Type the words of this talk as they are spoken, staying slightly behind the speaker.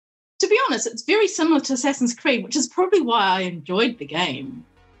be honest, it's very similar to Assassin's Creed, which is probably why I enjoyed the game.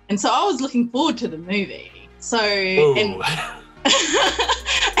 And so I was looking forward to the movie. So, and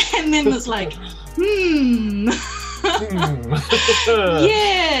then it's like,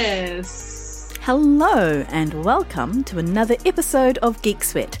 yes. Hello and welcome to another episode of Geek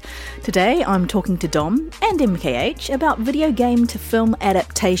Sweat. Today I'm talking to Dom and MKH about video game to film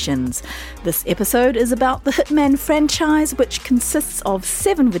adaptations. This episode is about the Hitman franchise, which consists of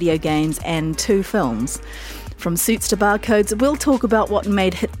 7 video games and 2 films. From suits to barcodes, we'll talk about what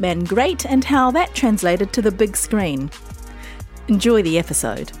made Hitman great and how that translated to the big screen. Enjoy the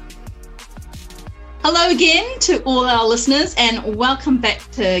episode. Hello again to all our listeners and welcome back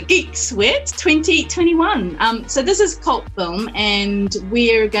to Geek Sweat 2021. So this is Cult Film and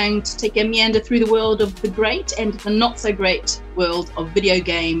we're going to take a meander through the world of the great and the not so great world of video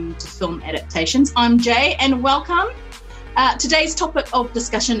game to film adaptations. I'm Jay and welcome. Today's topic of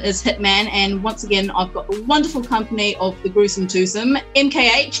discussion is Hitman, and once again I've got the wonderful company of the gruesome twosome,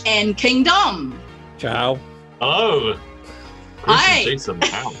 MKH and King Dom. Ciao. Hello. Hi.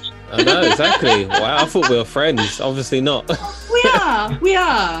 I know, exactly. Wow, I thought we were friends. Obviously not. We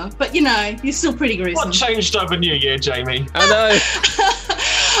are. But, you know, you're still pretty gruesome. What changed over New Year, Jamie? I know.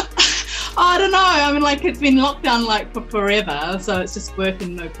 I don't know. I mean, like, it's been locked down, like, for forever, so it's just work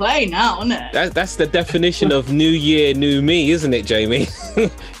and no play now, isn't it? That's the definition of New Year, New Me, isn't it, Jamie?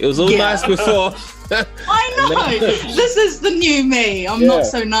 It was all nice before. I know. This is the new me. I'm not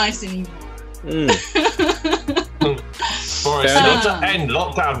so nice anymore. Boris, not to end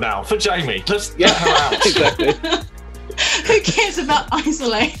lockdown now for Jamie. Just get her out. Exactly. Who cares about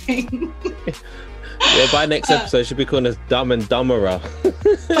isolating? Yeah, by next episode should be called as Dumb and Dumberer.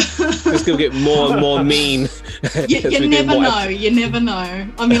 It's gonna get more and more mean. You never know. You never know.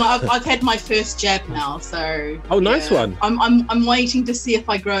 I mean, I've had my first jab now, so. Oh, nice one. I'm waiting to see if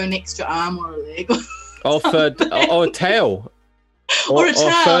I grow an extra arm or a leg. Or a tail. Or a tail.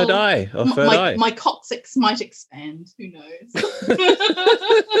 Or third eye. Or third eye. My coccyx might expand. Who knows?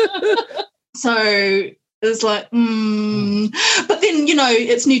 So it's like, but then, you know,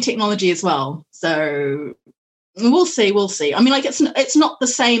 it's new technology as well. So we'll see. I mean, like, it's not the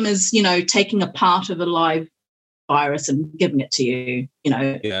same as, you know, taking a part of a live virus and giving it to you, you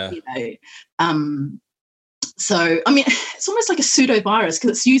know. Yeah. You know, so, I mean, it's almost like a pseudo-virus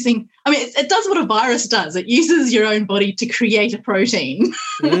because it's using, I mean, it does what a virus does. It uses your own body to create a protein,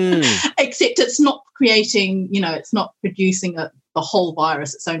 except it's not creating, you know, it's not producing the whole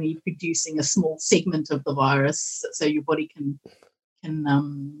virus. It's only producing a small segment of the virus so your body can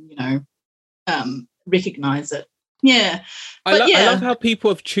you know, recognize it. Yeah. I love how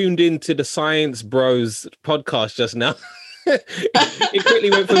people have tuned into the Science Bros podcast just now. It quickly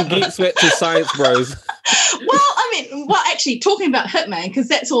went from Geek Sweat to Science Bros. Actually, talking about Hitman, because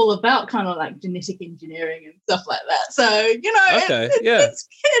that's all about kind of like genetic engineering and stuff like that. So, you know,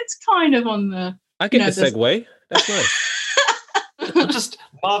 it's kind of on the... I get the segue. That's nice. I'm just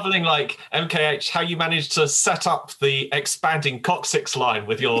marveling, like, MKH, how you managed to set up the expanding coccyx line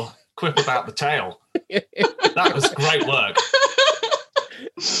with your quip about the tail. That was great work.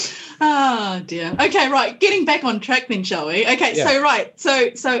 Oh dear. Okay, right. Getting back on track then, shall we? Okay, yeah.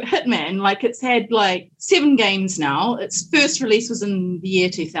 So Hitman, like, it's had like 7 games now. Its first release was in the year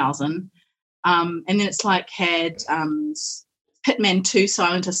 2000. And then it's like had Hitman 2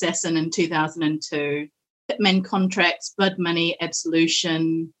 Silent Assassin in 2002, Hitman Contracts, Blood Money,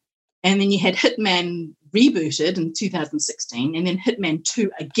 Absolution, and then you had Hitman rebooted in 2016, and then Hitman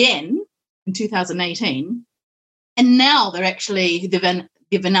 2 again in 2018. And now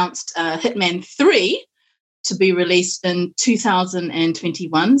they've announced Hitman 3 to be released in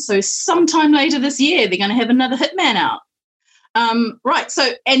 2021. So sometime later this year, they're going to have another Hitman out. Right.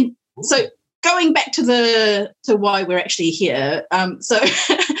 So going back to why we're actually here. So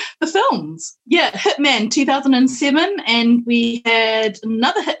the films, Hitman 2007, and we had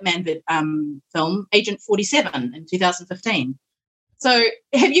another Hitman film, Agent 47, in 2015. So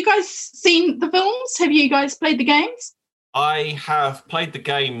have you guys seen the films? Have you guys played the games? I have played the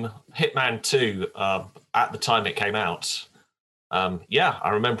game Hitman 2 at the time it came out. I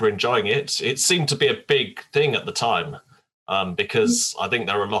remember enjoying it. It seemed to be a big thing at the time because I think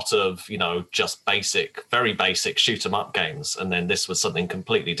there are a lot of, you know, just very basic shoot 'em up games. And then this was something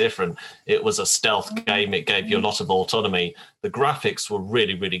completely different. It was a stealth game. It gave you a lot of autonomy. The graphics were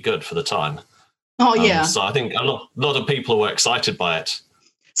really, really good for the time. Oh, yeah. So I think a lot of people were excited by it.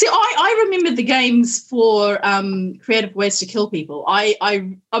 See, I remember the games for creative ways to kill people. I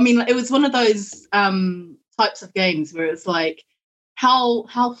mean, it was one of those types of games where it's like,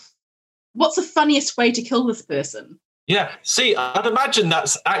 what's the funniest way to kill this person? Yeah, see, I'd imagine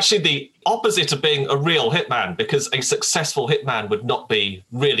that's actually the opposite of being a real hitman, because a successful hitman would not be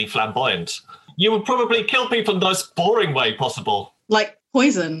really flamboyant. You would probably kill people in the most boring way possible. Like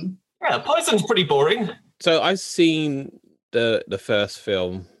poison. Yeah, poison's pretty boring. So I've seen the first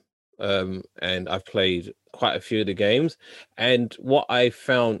film, and I've played quite a few of the games. And what I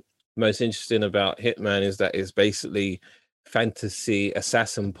found most interesting about Hitman is that it's basically fantasy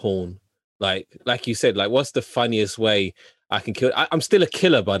assassin porn. Like you said, like, what's the funniest way I can kill? I'm still a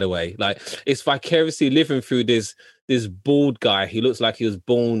killer, by the way. Like, it's vicariously living through this bald guy. He looks like he was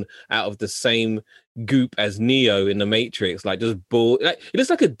born out of the same goop as Neo in the Matrix. Like, just bald. Like, he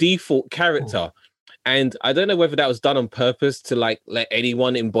looks like a default character. And I don't know whether that was done on purpose to like let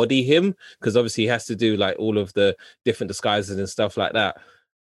anyone embody him, because obviously he has to do like all of the different disguises and stuff like that.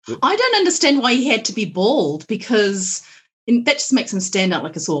 I don't understand why he had to be bald, because that just makes him stand out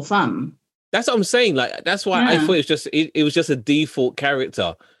like a sore thumb. That's what I'm saying. Like, that's why I thought it was just a default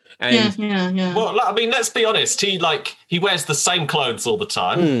character. And yeah. Well, I mean, let's be honest. He wears the same clothes all the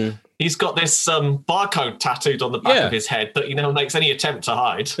time. He's got this barcode tattooed on the back of his head that he never makes any attempt to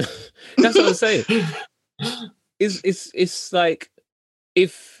hide. That's what I'm saying. It's like,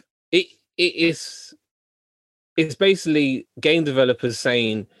 if it's basically game developers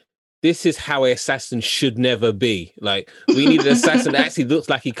saying, this is how an assassin should never be. Like, we need an assassin that actually looks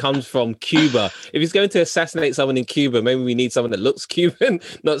like he comes from Cuba. If he's going to assassinate someone in Cuba, maybe we need someone that looks Cuban,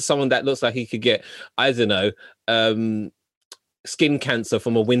 not someone that looks like he could get, I don't know, skin cancer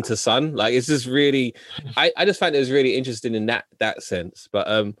from a winter sun. Like, it's just really, I just find it was really interesting in that sense. But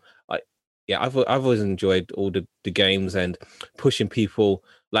I've always enjoyed all the games and pushing people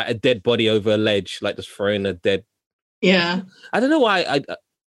like a dead body over a ledge, like just throwing a dead. Yeah. I don't know why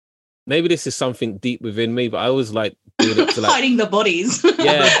maybe this is something deep within me, but I always like doing it to like hiding the bodies.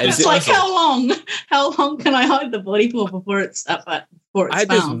 Yeah, it's like, how long can I hide the body for before it's I had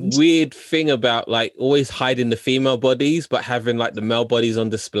found? this weird thing about like always hiding the female bodies, but having like the male bodies on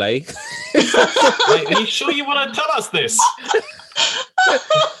display. Wait, are you sure you want to tell us this?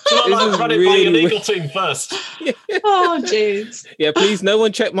 Should I run it by your legal team first? Oh, jeez. Yeah, please, no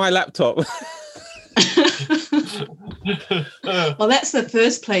one check my laptop. Well, that's the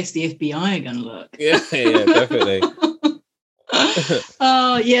first place the FBI are going to look. Yeah, definitely.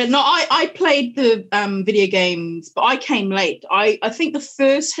 I played the video games, but I came late. I think the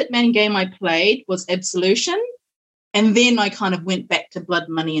first Hitman game I played was Absolution, and then I kind of went back to Blood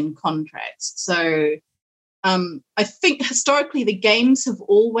Money and Contracts. So I think historically the games have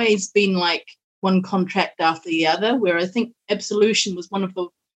always been like one contract after the other, where I think Absolution was one of the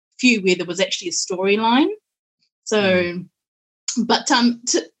few where there was actually a storyline. So, but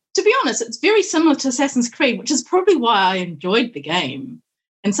to be honest, it's very similar to Assassin's Creed, which is probably why I enjoyed the game.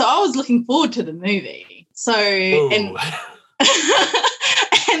 And so I was looking forward to the movie. So, and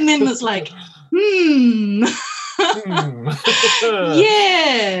then it's like,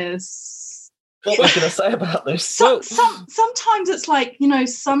 yes. What was I going to say about this? Sometimes it's like,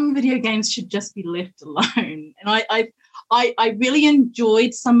 some video games should just be left alone. And I really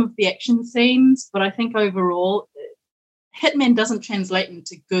enjoyed some of the action scenes, but I think overall, Hitman doesn't translate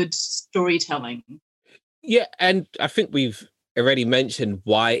into good storytelling. Yeah, and I think we've already mentioned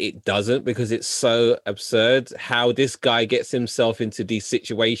why it doesn't, because it's so absurd how this guy gets himself into these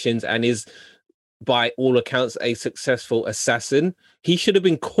situations and is, by all accounts, a successful assassin. He should have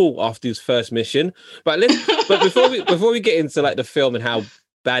been caught after his first mission. But before we get into like the film and how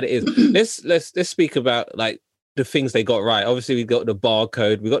bad it is, let's speak about like the things they got right. Obviously, we got the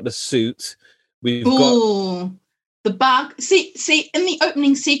barcode, we got the suit, we've got the bar. See, in the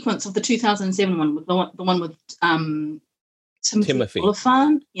opening sequence of the 2007 one, with the one with Timothy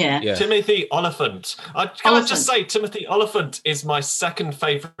Olyphant. Yeah. Timothy Olyphant. Can I just say, Timothy Olyphant is my second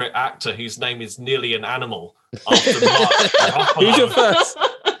favourite actor, whose name is nearly an animal. After Mark Ruffalo.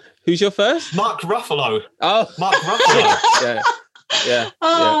 Who's your first? Mark Ruffalo. Oh, Mark Ruffalo. Yeah.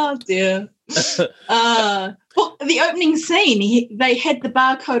 Oh dear. Well, the opening scene, they had the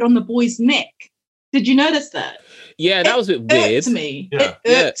barcode on the boy's neck. Did you notice that? Yeah, that was a bit weird. It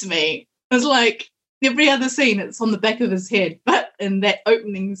irked me. It was like every other scene, it's on the back of his head, but in that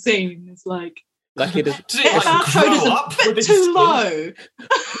opening scene, it's like it is. That barcode is a bit too low.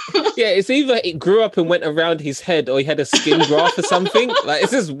 Yeah, it's either it grew up and went around his head, or he had a skin graft or something. Like,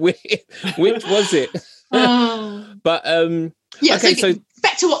 it's just weird. Which was it? But yeah. Okay, so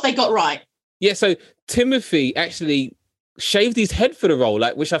back to what they got right. Yeah, so Timothy actually shaved his head for the role,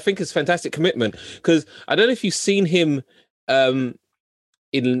 like, which I think is fantastic commitment, because I don't know if you've seen him in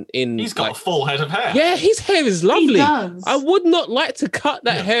he's got like, a full head of hair. Yeah, his hair is lovely. He does. I would not like to cut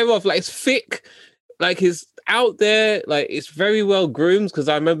that hair off. Like, it's thick. Like, out there. Like it's very well groomed because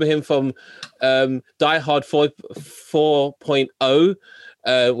I remember him from Die Hard 4.0,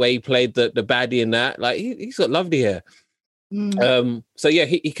 where he played the baddie in that. Like he's got lovely hair. So yeah,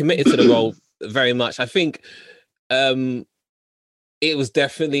 he committed to the role very much. I think it was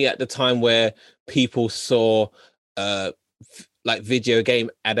definitely at the time where people saw like video game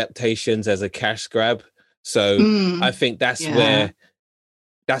adaptations as a cash grab. So I think that's where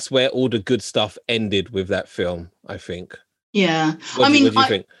all the good stuff ended with that film, I think. Yeah. What do you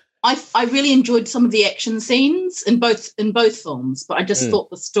think? I really enjoyed some of the action scenes in both films, but I just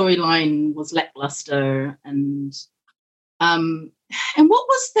thought the storyline was lackluster. And what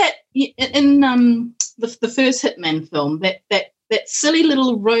was that in the first Hitman film, that silly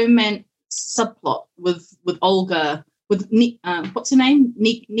little romance subplot with Olga, with what's her name?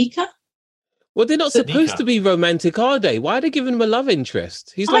 Nika? Well, they're not supposed to be romantic, are they? Why are they giving him a love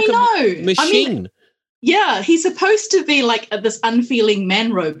interest? He's like a machine. I mean, yeah, he's supposed to be like this unfeeling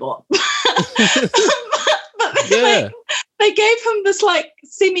man robot. But they gave him this like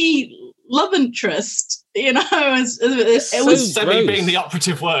semi love interest, you know. It was semi being the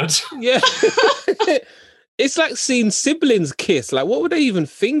operative word. Yeah. It's like seeing siblings kiss. Like, what were they even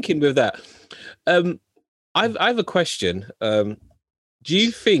thinking with that? I have a question. Do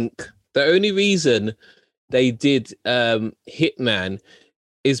you think the only reason they did Hitman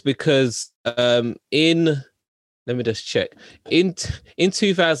is because let me just check. In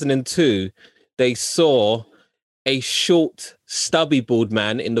 2002, they saw a short, stubby bald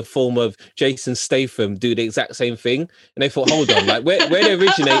man in the form of Jason Statham do the exact same thing, and they thought, hold on, like we're the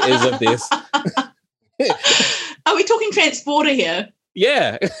originators of this. Are we talking Transporter here?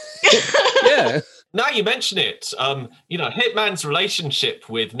 Yeah. Yeah. Now you mention it, Hitman's relationship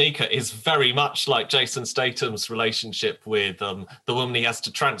with Nika is very much like Jason Statham's relationship with the woman he has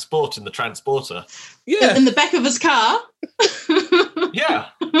to transport in the Transporter. Yeah. In the back of his car. Yeah.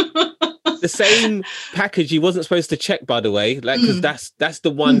 The same package he wasn't supposed to check, by the way, like because that's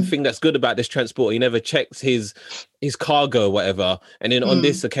the one thing that's good about this Transporter. He never checks his cargo or whatever, and then on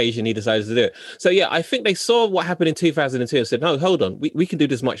this occasion he decides to do it. So yeah, I think they saw what happened in 2002 and said, no, hold on, we can do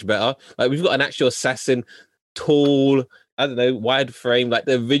this much better. Like we've got an actual assassin, tall, I don't know, wide frame, like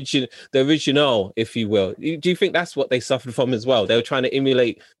the original, if you will. Do you think that's what they suffered from as well? They were trying to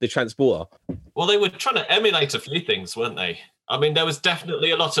emulate the Transporter. Well, they were trying to emulate a few things, weren't they? I mean, there was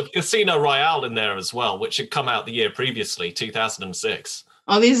definitely a lot of Casino Royale in there as well, which had come out the year previously, 2006.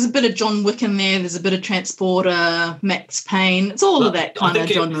 Oh, there's a bit of John Wick in there. There's a bit of Transporter, Max Payne. It's all of that kind of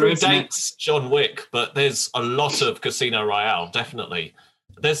genre. I think it predates John Wick, but there's a lot of Casino Royale, definitely.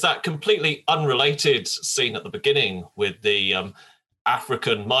 There's that completely unrelated scene at the beginning with the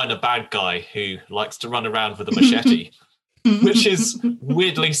African minor bad guy who likes to run around with a machete. Which is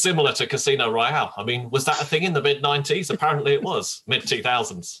weirdly similar to Casino Royale. I mean, was that a thing in the mid-90s? Apparently it was.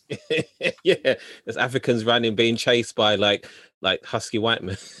 Mid-2000s. Yeah, there's Africans running, being chased by like husky white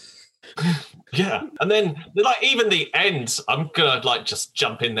men. Yeah, and then like even the end, I'm gonna like just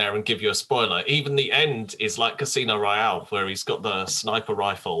jump in there and give you a spoiler. Even the end is like Casino Royale, where he's got the sniper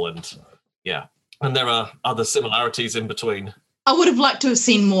rifle, and yeah, and there are other similarities in between. I would have liked to have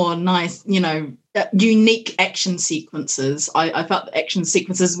seen more nice, unique action sequences. I felt the action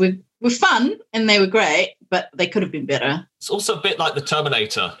sequences were fun and they were great, but they could have been better. It's also a bit like the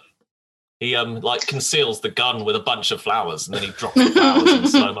Terminator. He conceals the gun with a bunch of flowers and then he drops the flowers in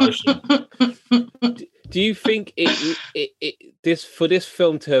slow motion. Do you think for this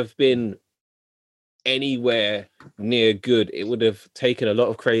film to have been anywhere near good, it would have taken a lot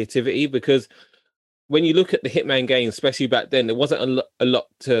of creativity? Because when you look at the Hitman games, especially back then, there wasn't a lot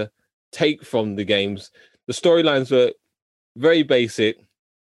to take from the games. The storylines were very basic.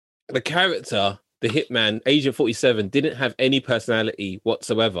 The character, the Hitman, Agent 47, didn't have any personality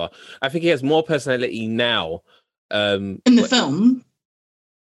whatsoever. I think he has more personality now. In the film?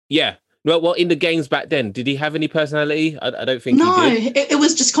 Yeah. Well, in the games back then, did he have any personality? I don't think he did. No, it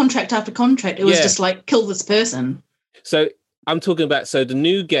was just contract after contract. It was just like, kill this person. So I'm talking about the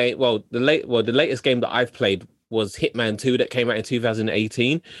new game. The latest game that I've played was Hitman 2 that came out in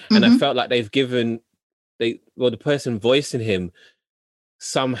 2018, and I felt like the person voicing him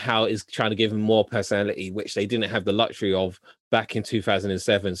somehow is trying to give him more personality, which they didn't have the luxury of back in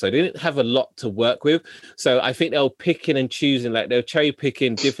 2007. So they didn't have a lot to work with. So I think they'll picking and choosing, like they're cherry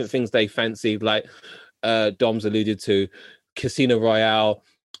picking different things they fancied, like Dom's alluded to, Casino Royale,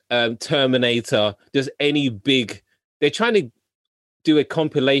 Terminator, just any big. They're trying to do a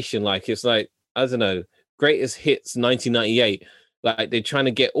compilation, like it's like, I don't know, greatest hits 1998. Like they're trying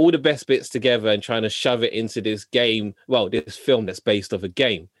to get all the best bits together and trying to shove it into this game. Well, this film that's based off a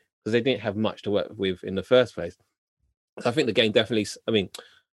game. because they didn't have much to work with in the first place. So I think the game definitely, the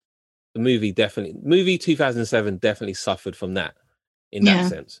movie 2007 definitely suffered from that in that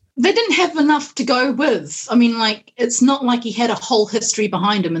sense. They didn't have enough to go with. I mean, like, it's not like he had a whole history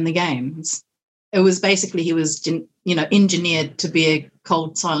behind him in the games. It was basically he was, engineered to be a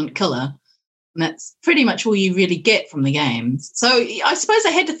cold, silent killer. And that's pretty much all you really get from the games. So I suppose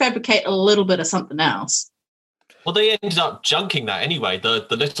they had to fabricate a little bit of something else. Well, they ended up junking that anyway. The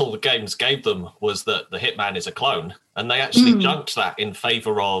little the games gave them was that the Hitman is a clone. And they actually junked that in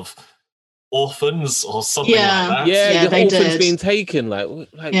favour of orphans or something like that. Yeah, the orphans being taken. Like,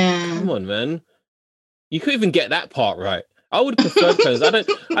 come on, man. You couldn't even get that part right. I would prefer clones. I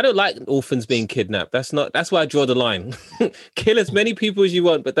don't like orphans being kidnapped. That's why I draw the line. Kill as many people as you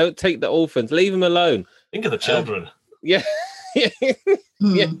want, but don't take the orphans. Leave them alone. Think of the children. Yeah.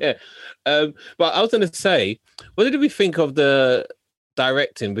 Yeah. But I was going to say, what did we think of the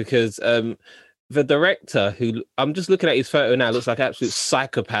directing? Because the director, who I'm just looking at his photo now, looks like an absolute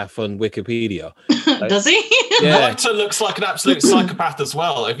psychopath on Wikipedia. Like, does he? Yeah. The writer looks like an absolute psychopath as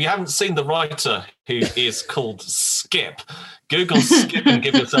well. If you haven't seen the writer, who is called Skip, Google Skip and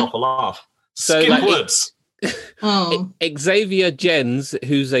give yourself a laugh. So, Skip Woods. Xavier Gens,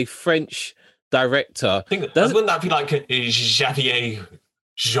 who's a French director. Wouldn't that be like Xavier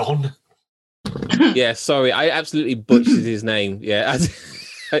Jean? Yeah, sorry, I absolutely butchered his name. Yeah.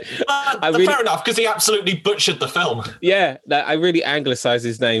 Fair enough, because he absolutely butchered the film. Yeah, I really anglicised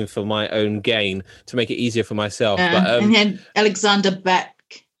his name for my own gain to make it easier for myself. But, and he had Alexander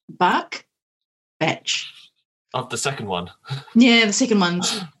Batch of the second one. Yeah, the second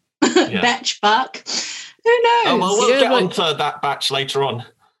one's Batch Buck. Who knows? Oh, well, we'll get onto that batch later on.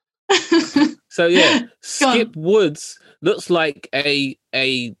 So yeah, Skip Woods looks like a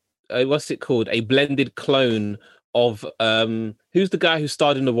what's it called? A blended clone of who's the guy who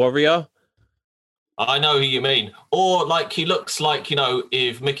starred in The Warrior? I know who you mean. Or like he looks like,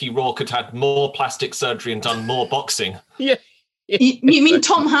 if Mickey Rourke had more plastic surgery and done more boxing. Yeah. You mean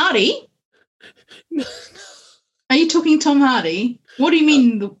Tom Hardy? Are you talking Tom Hardy? What do you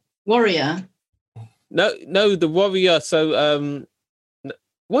mean The Warrior? No, The Warrior. So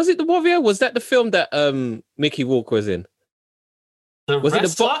was it The Warrior? Was that the film that Mickey Rourke was in? Was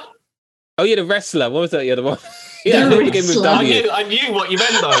Wrestler? It oh yeah, The Wrestler. What was that? Yeah, the one. Yeah, I knew what you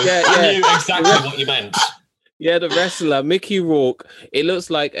meant though. I knew exactly what you meant. Yeah, The Wrestler, Mickey Rourke. It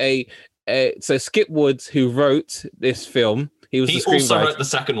looks like so Skip Woods, who wrote this film, he also wrote the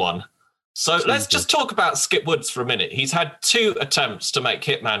second one. So let's just talk about Skip Woods for a minute. He's had 2 attempts to make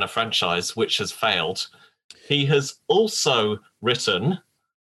Hitman a franchise, which has failed. He has also written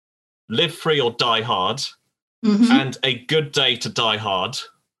Live Free or Die Hard and A Good Day to Die Hard.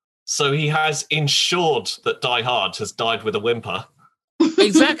 So he has ensured that Die Hard has died with a whimper.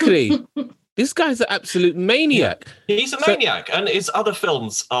 Exactly. This guy's an absolute maniac. He's a maniac. And his other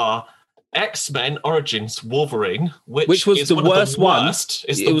films are X-Men Origins Wolverine, which was the worst one. It's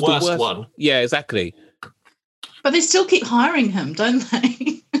the worst one. Yeah, exactly. But they still keep hiring him, don't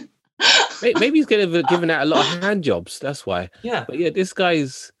they? Maybe he's given out a lot of hand jobs. That's why. Yeah. But yeah, this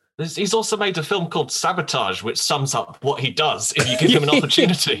guy's... He's also made a film called Sabotage, which sums up what he does if you give him an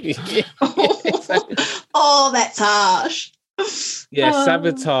opportunity. Oh, that's harsh. Yeah,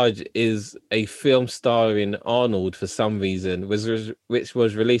 Sabotage is a film starring Arnold for some reason, which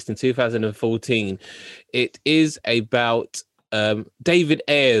was released in 2014. It is about David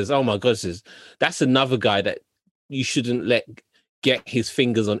Ayers. Oh my gosh, that's another guy that you shouldn't let get his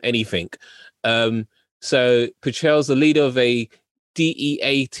fingers on anything. So portrays the leader of a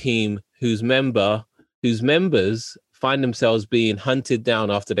DEA team whose members find themselves being hunted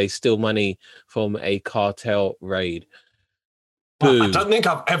down after they steal money from a cartel raid. Well, I don't think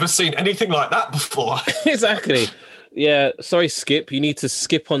I've ever seen anything like that before. Exactly. Yeah, sorry, Skip. You need to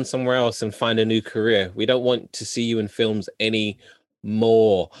skip on somewhere else and find a new career. We don't want to see you in films any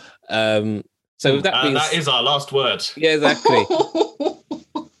more. So with that is our last word. Yeah, exactly.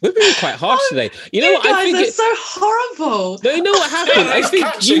 We're being quite harsh today. You know what? I think it's so horrible. No, you know what happened? I think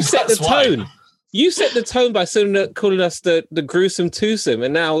you set the tone. You set the tone by calling us the gruesome twosome,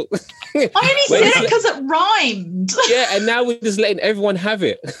 and now I only said it because it rhymed. Yeah, and now we're just letting everyone have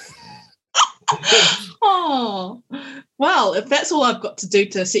it. Oh, well, if that's all I've got to do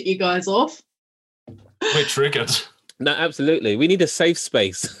to set you guys off, we're triggered. No, absolutely. We need a safe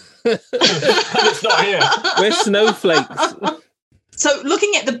space. It's not here. We're snowflakes. So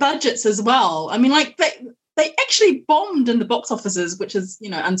looking at the budgets as well, I mean, like they actually bombed in the box offices, which is,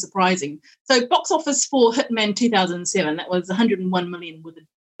 unsurprising. So box office for Hitman 2007, that was 101 million with a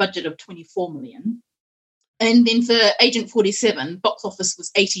budget of 24 million. And then for Agent 47, box office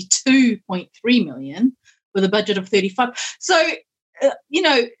was 82.3 million with a budget of 35. So,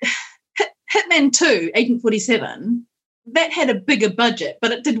 Hitman 2, Agent 47, that had a bigger budget,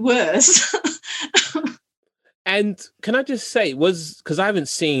 but it did worse. And can I just say, because I haven't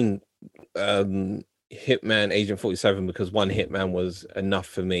seen Hitman Agent 47 because one Hitman was enough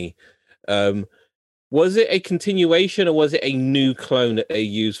for me. Was it a continuation or was it a new clone that they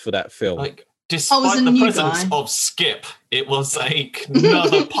used for that film? Like, despite the presence of Skip, it was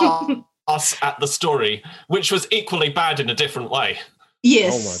another pass at the story, which was equally bad in a different way.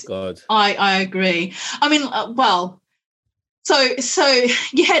 Yes. Oh my God. I agree. I mean, so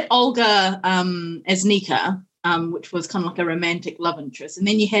you had Olga as Nika, which was kind of like a romantic love interest. And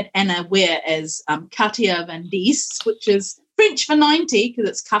then you had Anna Ware as Katia Van Dies, which is French for 90 because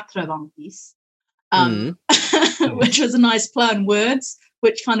it's 90, which was a nice play on words,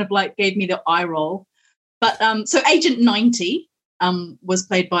 which kind of like gave me the eye roll. But so Agent 90 was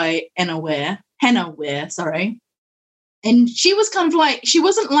played by Hannah Ware, and she was kind of like, she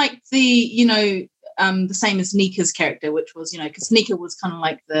wasn't like the same as Nika's character, which was, because Nika was kind of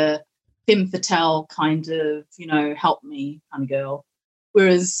like the femme fatale kind of, help me kind of girl.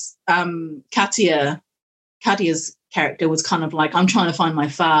 Whereas Katia's character was kind of like, I'm trying to find my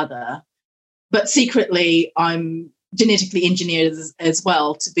father, but secretly I'm genetically engineered as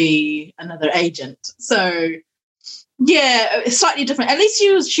well to be another agent. So yeah, slightly different. At least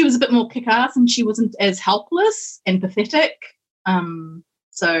she was a bit more kick-ass and she wasn't as helpless and pathetic.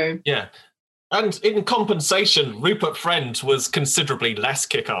 So yeah. And in compensation, Rupert Friend was considerably less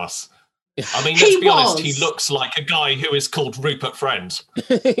kick-ass. I mean, let's be honest, he looks like a guy who is called Rupert Friend.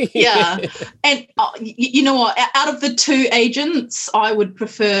 Yeah. And you know what? Out of the two agents, I would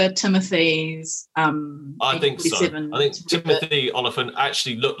prefer Timothy's I think so. I think Timothy Oliphant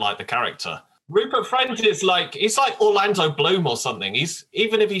actually looked like the character. Rupert Friend is he's like Orlando Bloom or something.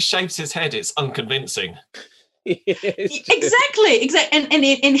 Even if he shaves his head, it's unconvincing. Exactly.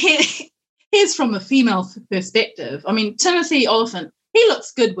 And here's from a female perspective. I mean, Timothy Oliphant, he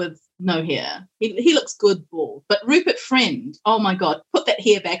looks good with no hair. He looks good bald. But Rupert Friend, oh my God, put that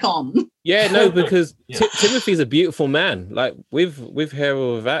hair back on. Yeah, no, because Timothy's a beautiful man. Like with hair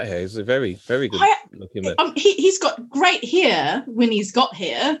or without hair, he's a very, very good looking man. He's got great hair when he's got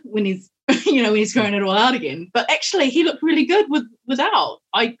hair, when he's when he's growing it all out again. But actually, he looked really good without.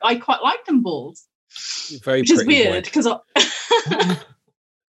 I quite liked him bald. Very, which is weird because.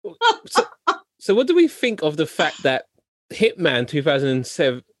 So what do we think of the fact that Hitman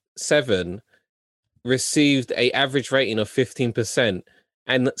 2007 received an average rating of 15%,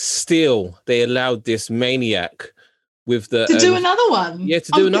 and still they allowed this maniac with the to do another one? Yeah,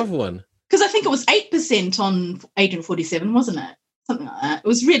 to do another one. Because I think it was 8% on Agent 47, wasn't it? Something like that. It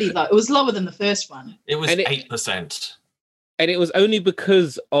was really low. It was lower than the first one. It was 8%. And it was only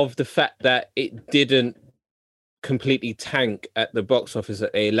because of the fact that it didn't completely tank at the box office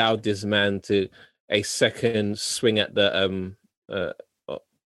that they allowed this man to a second swing at the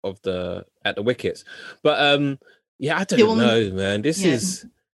at the wickets. But yeah, I don't know, man. I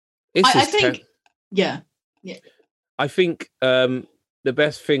think I think the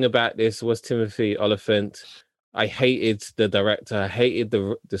best thing about this was Timothy Oliphant. I hated the director. I hated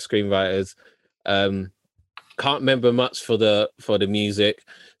the screenwriters. Can't remember much for the music.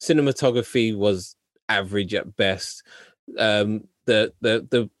 Cinematography was average at best.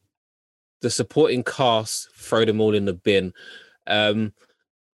 The supporting cast, throw them all in the bin. That's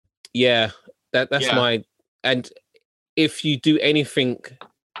my. And if you do anything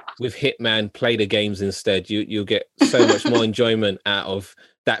with Hitman, play the games instead. You'll get so much more enjoyment out of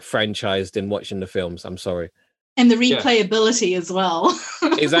that franchise than watching the films. I'm sorry. And the replayability as well.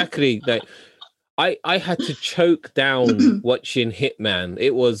 Exactly. I had to choke down watching Hitman.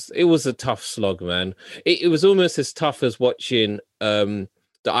 It was a tough slog, man. It was almost as tough as watching The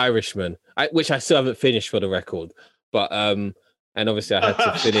Irishman, which I still haven't finished for the record. But and obviously I had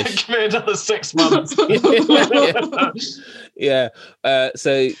to finish. Give me another 6 months. Yeah.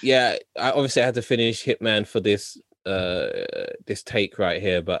 So yeah, I obviously had to finish Hitman for this take right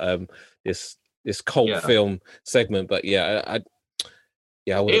here. But this cult film segment. But I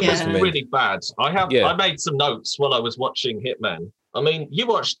would. It was really bad. I made some notes while I was watching Hitman. I mean, you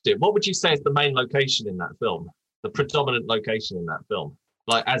watched it. What would you say is the main location in that film? The predominant location in that film?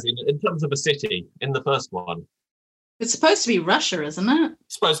 Like, as in terms of a city, in the first one? It's supposed to be Russia, isn't it?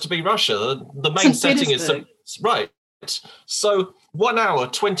 It's supposed to be Russia. The main setting is... Right. So 1 hour,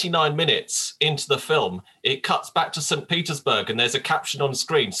 29 minutes into the film, it cuts back to St. Petersburg and there's a caption on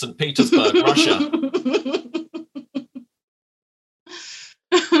screen, St. Petersburg, Russia.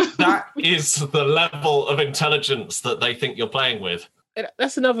 That is the level of intelligence that they think you're playing with.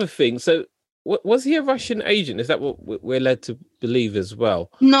 That's another thing. So, was he a Russian agent? Is that what we're led to believe as well?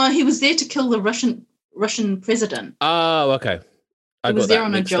 No, he was there to kill the Russian president. Oh, okay. He was there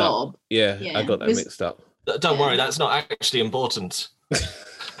on a job. Yeah, I got that mixed up. Don't worry, that's not actually important.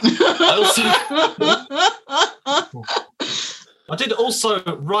 I did also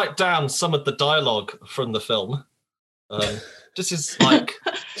write down some of the dialogue from the film. This is like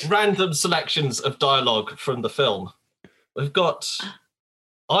random selections of dialogue from the film. We've got,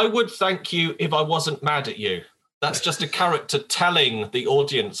 I would thank you if I wasn't mad at you. That's just a character telling the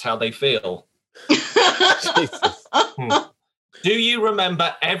audience how they feel. Do you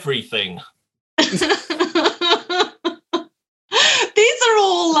remember everything? These are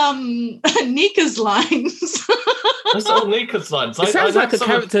all Nika's lines. That's all Nika's lines. It sounds like a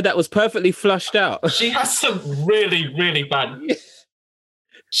character that was perfectly flushed out. She has some really, really bad...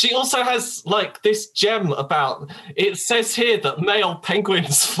 She also has like this gem about, it says here that male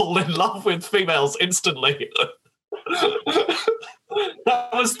penguins fall in love with females instantly. That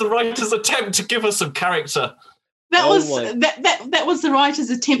was the writer's attempt to give us some character. That was the writer's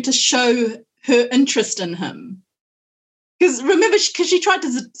attempt to show her interest in him. Because remember, because she tried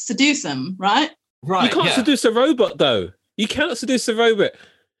to seduce him, right? Right. You can't seduce a robot, though. You cannot seduce a robot.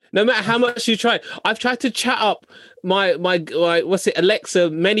 No matter how much you try. I've tried to chat up my Alexa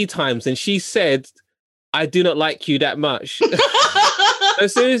many times, and she said, "I do not like you that much." No,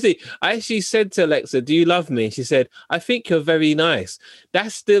 seriously, I actually said to Alexa, "Do you love me?" She said, "I think you're very nice."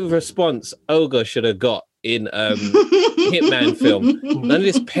 That's the response Olga should have got in Hitman film. None of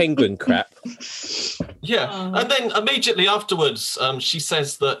this penguin crap. Yeah, and then immediately afterwards, she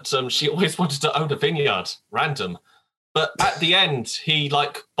says that she always wanted to own a vineyard, random. But at the end, he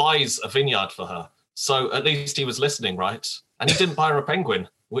like buys a vineyard for her. So at least he was listening, right? And he didn't buy her a penguin,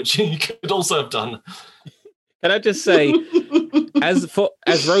 which he could also have done. Can I just say,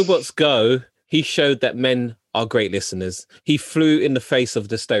 as robots go, he showed that men are great listeners. He flew in the face of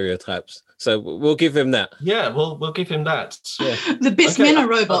the stereotypes. So we'll give him that. Yeah, we'll give him that. Yeah. The best men are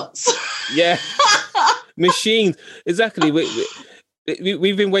robots. Yeah. Machines. Exactly.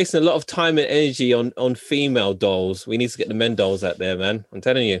 We've been wasting a lot of time and energy on female dolls. We need to get the men dolls out there, man. I'm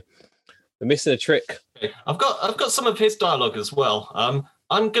telling you. We're missing a trick. I've got some of his dialogue as well.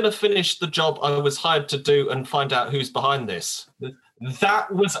 I'm going to finish the job I was hired to do and find out who's behind this.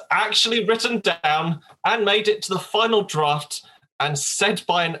 That was actually written down and made it to the final draft and said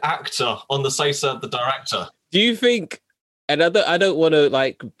by an actor on the say-so of the director. Do you think, and I don't want to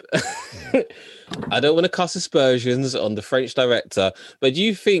like... I don't want to cast aspersions on the French director, but do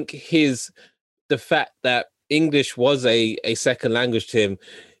you think the fact that English was a second language to him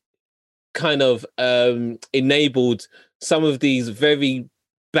kind of enabled some of these very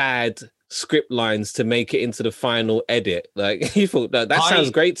bad script lines to make it into the final edit? Like, you thought that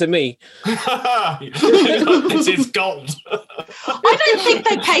sounds great to me. This is gold. I don't think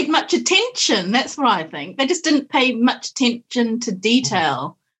they paid much attention. That's what I think. They just didn't pay much attention to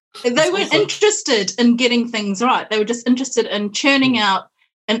detail. They weren't interested in getting things right. They were just interested in churning out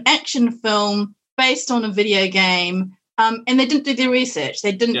an action film based on a video game, and they didn't do their research.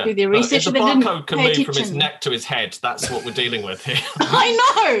 They didn't do their research. If the barcode can move from his neck to his head, that's what we're dealing with here. I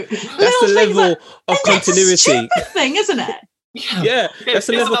know. That's the level of continuity. That's a stupid thing, isn't it? Yeah, that's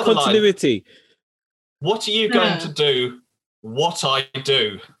the level of continuity. Line. What are you going to do? What I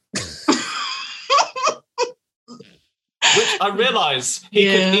do. Which I realise he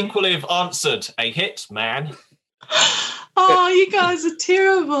could equally have answered, a hit, man. Oh, you guys are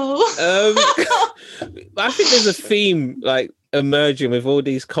terrible. I think there's a theme like emerging with all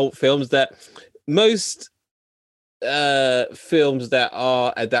these cult films that most films that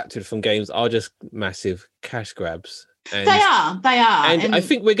are adapted from games are just massive cash grabs. And they are. And I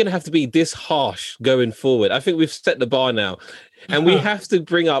think we're going to have to be this harsh going forward. I think we've set the bar now. And we have to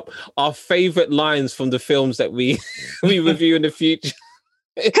bring up our favourite lines from the films that we review in the future.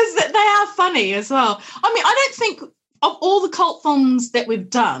 Because they are funny as well. I mean, I don't think, of all the cult films that we've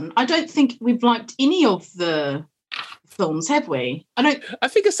done, I don't think we've liked any of the films, have we? I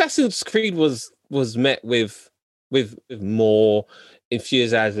think Assassin's Creed was met with more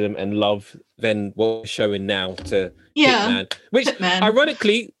enthusiasm and love than what we're showing now to Hitman. Which,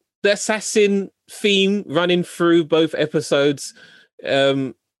 ironically, the assassin theme running through both episodes.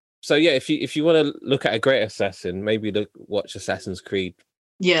 So yeah, if you want to look at a great assassin, maybe watch Assassin's Creed.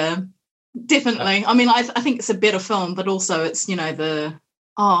 Yeah, definitely. I mean, I think it's a better film, but also it's, the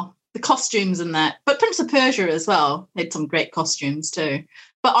costumes and that. But Prince of Persia as well had some great costumes too.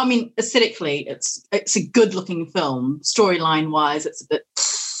 But I mean, aesthetically, it's a good looking film. Storyline wise, it's a bit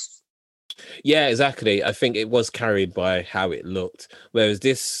Yeah, exactly. I think it was carried by how it looked, whereas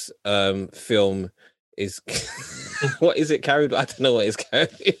this film is what is it carried by? I don't know what it's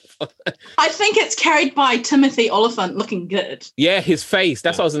carried by. I think it's carried by Timothy Oliphant looking good. Yeah, his face.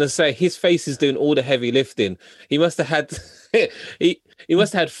 That's what I was going to say. His face is doing all the heavy lifting. He must have had he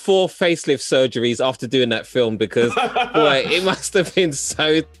must have had 4 facelift surgeries after doing that film, because boy, it must have been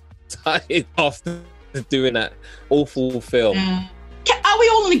so tired after doing that awful film. Yeah. Are we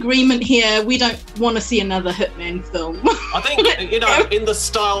all in agreement here? We don't want to see another Hitman film. I think, in the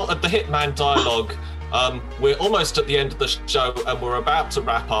style of the Hitman dialogue, we're almost at the end of the show and we're about to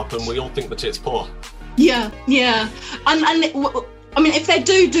wrap up and we all think that it's poor. Yeah. And I mean, if they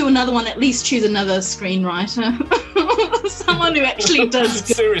do another one, at least choose another screenwriter. Someone who actually does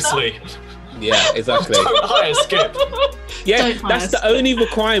good Seriously. stuff. Yeah, exactly. Don't hire Skip. Yeah, that's the only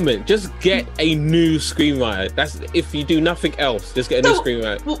requirement. Just get a new screenwriter. That's if you do nothing else, just get a new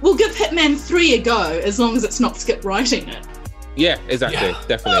screenwriter. We'll give Hitman 3 a go, as long as it's not Skip writing it. Yeah, exactly. Yeah.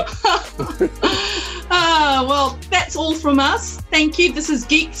 Definitely. Well, that's all from us. Thank you. This is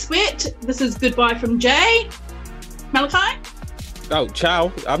Geek Sweat. This is goodbye from Jay. Malachi? Oh,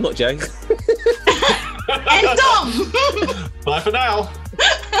 ciao. I'm not Jay. And Dom. Bye for now.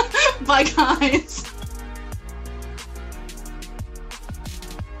 Bye, guys.